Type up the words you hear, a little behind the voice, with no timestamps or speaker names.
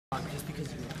Just because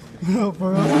you. No,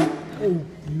 for real? Oh,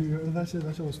 you heard that shit?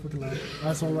 That shit was fucking loud.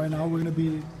 Alright, so right now we're gonna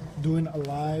be doing a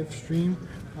live stream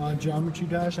on Geometry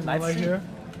Dash, and Live right stream? here.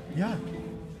 Yeah.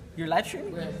 You're live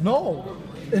streaming? No,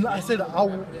 and I said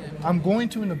I'm going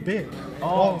to in a bit.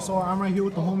 Oh, so I'm right here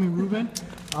with the homie Ruben.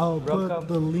 I'll put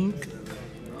the link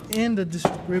in the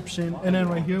description, and then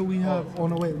right here we have. Oh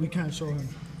no, wait, we can't show him.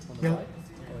 Yeah.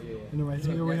 And then right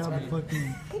here we have a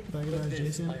fucking faggot ass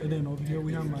Jason, and then over here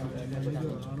we have my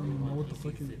nigga. I don't even know what the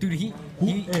fucking. Dude, Hey,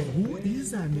 who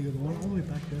is that nigga? The one all the way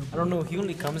back there. I don't know. He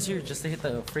only comes here just to hit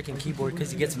the freaking keyboard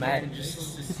because he gets mad.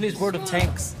 He plays World of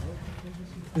Tanks.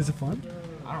 Is it fun?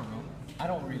 I don't know. I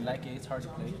don't really like it. It's hard to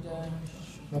play.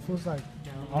 That feels like,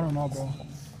 I don't know, bro.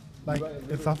 Like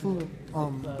if that fool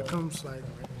becomes like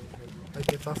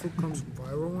if that fool comes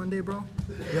viral one day, bro,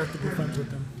 you have to be friends with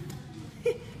him.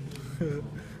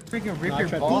 Freaking rip your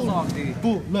balls off, dude.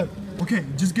 Fool, look, okay,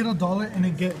 just get $1 and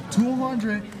then get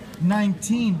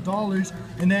 $219,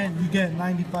 and then you get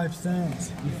 95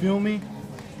 cents. You feel me?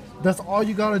 That's all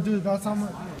you gotta do. That's how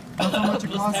much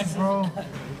it costs, bro.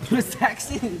 Plus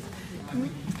taxes.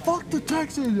 Fuck the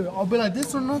taxes. I'll be like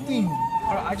this or nothing.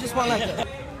 I just want like.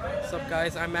 What's up,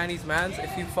 guys? I'm Manny's mans.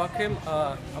 If you fuck him,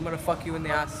 I'm gonna fuck you in the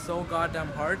ass so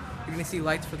goddamn hard. You're gonna see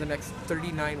lights for the next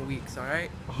 39 weeks,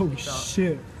 alright? Oh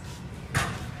shit.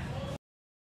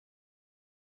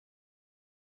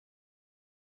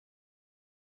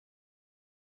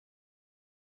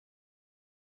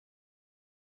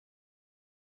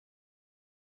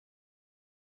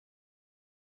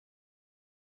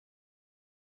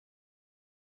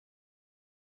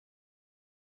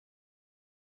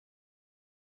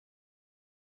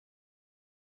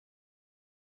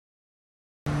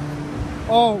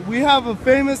 Oh, we have a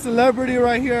famous celebrity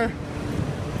right here.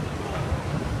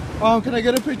 Can I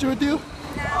get a picture with you?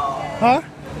 No, Huh?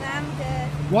 I'm good.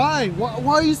 Why?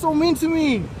 Why are you so mean to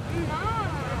me? No.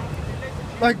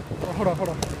 Like, hold on.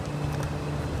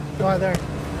 Right there.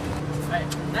 Hey,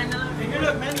 here,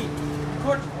 look, Manny.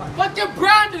 Fucking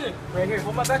Brandon! Right here,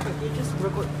 hold my back. Just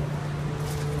real quick.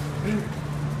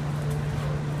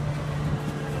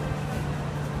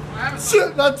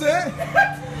 Shit, that's it?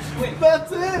 Wait.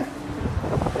 That's it?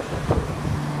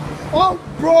 Oh,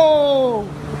 bro!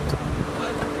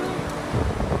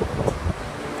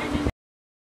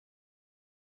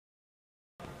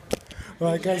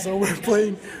 Alright guys, so we're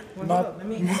playing math.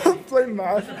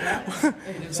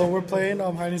 So we're playing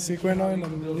hide and seek right now in the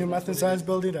new math and science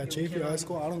building at Chaffey High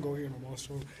School. I don't go here no more,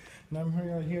 so and I'm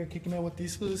here kicking it with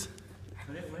these fools.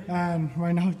 And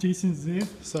right now Jason's there,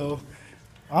 so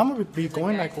I'm gonna be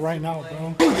going like right now,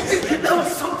 bro. That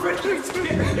was so freaking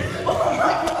scary. Oh my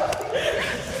god.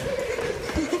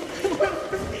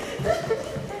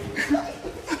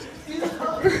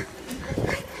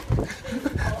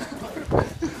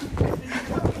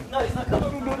 No, he's not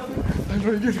coming. I'm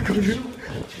ready to go. You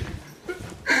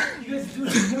guys do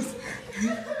this.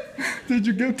 Did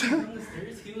you get that? On the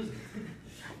stairs, he was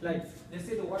like, let's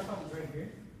say the water fountain was right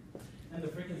here, and the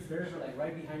freaking stairs were like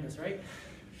right behind us, right?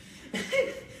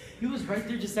 He was right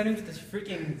there just standing with this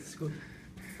freaking scoop.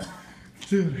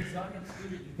 Dude,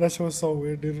 that shit was so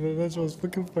weird, dude. That shit was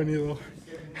fucking funny though.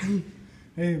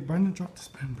 Hey, Brandon dropped his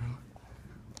pen, bro.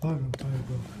 Fuck him, bro.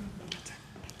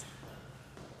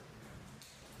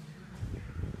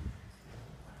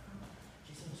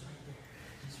 Jason was right there.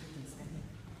 He's freaking standing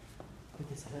with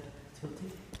his head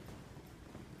tilted.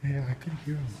 Yeah, I could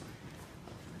hear him.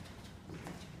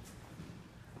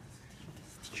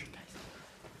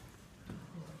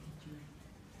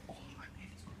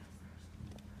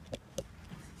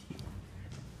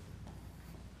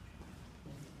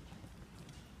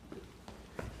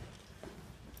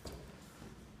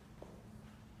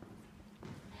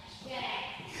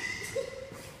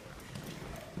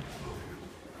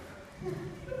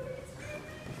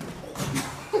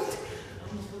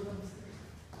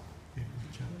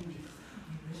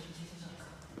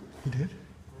 He did?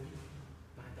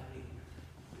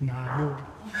 Nah, yo.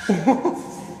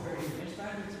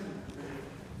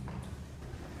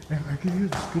 Yeah, I can hear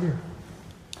the scooter.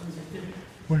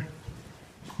 Where?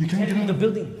 You can't get In on the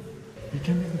building. You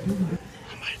can't get in the building.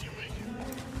 I'm hiding right here.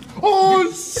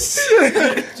 Oh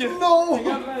shit! No!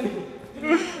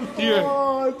 Here.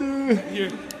 Oh, dude.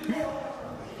 Here.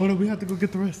 Hold on, we have to go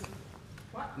get the rest.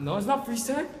 No, it's not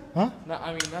freestyle. Huh? No,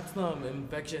 I mean, that's not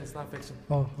infection. It's not fiction.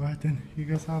 Oh, right then. You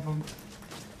guys have them.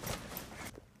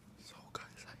 So,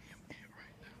 guys, I am in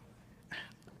right now. And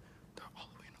they're all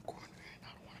the way in the corner, and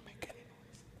I don't want to make any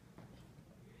noise.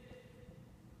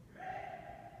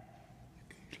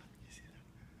 You see that?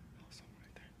 That was someone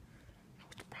right there. That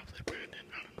was probably Brandon.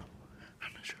 I don't know.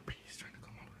 I'm not sure, but he's trying to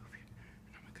come all the way over here.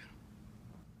 And I'm going to get him.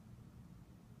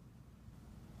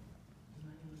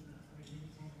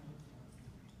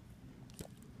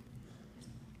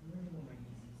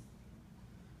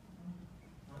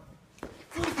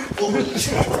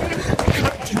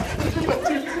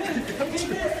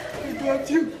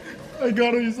 I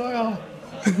got him, Isaiah.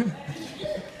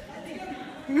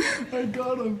 I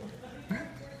got him.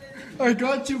 I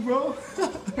got you, bro.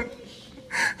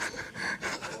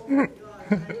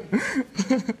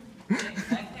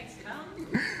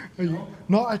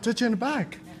 No, I touched you in the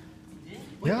back.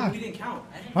 Wait, Yeah. we didn't count.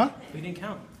 Huh? We didn't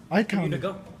count. I For you to counted.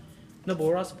 go. No, but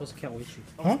we're all supposed to count with you.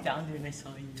 Huh? Down there and I saw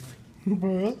you.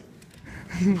 Bro.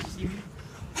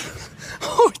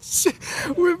 Oh shit,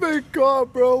 we've been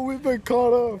caught, bro. We've been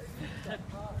caught up.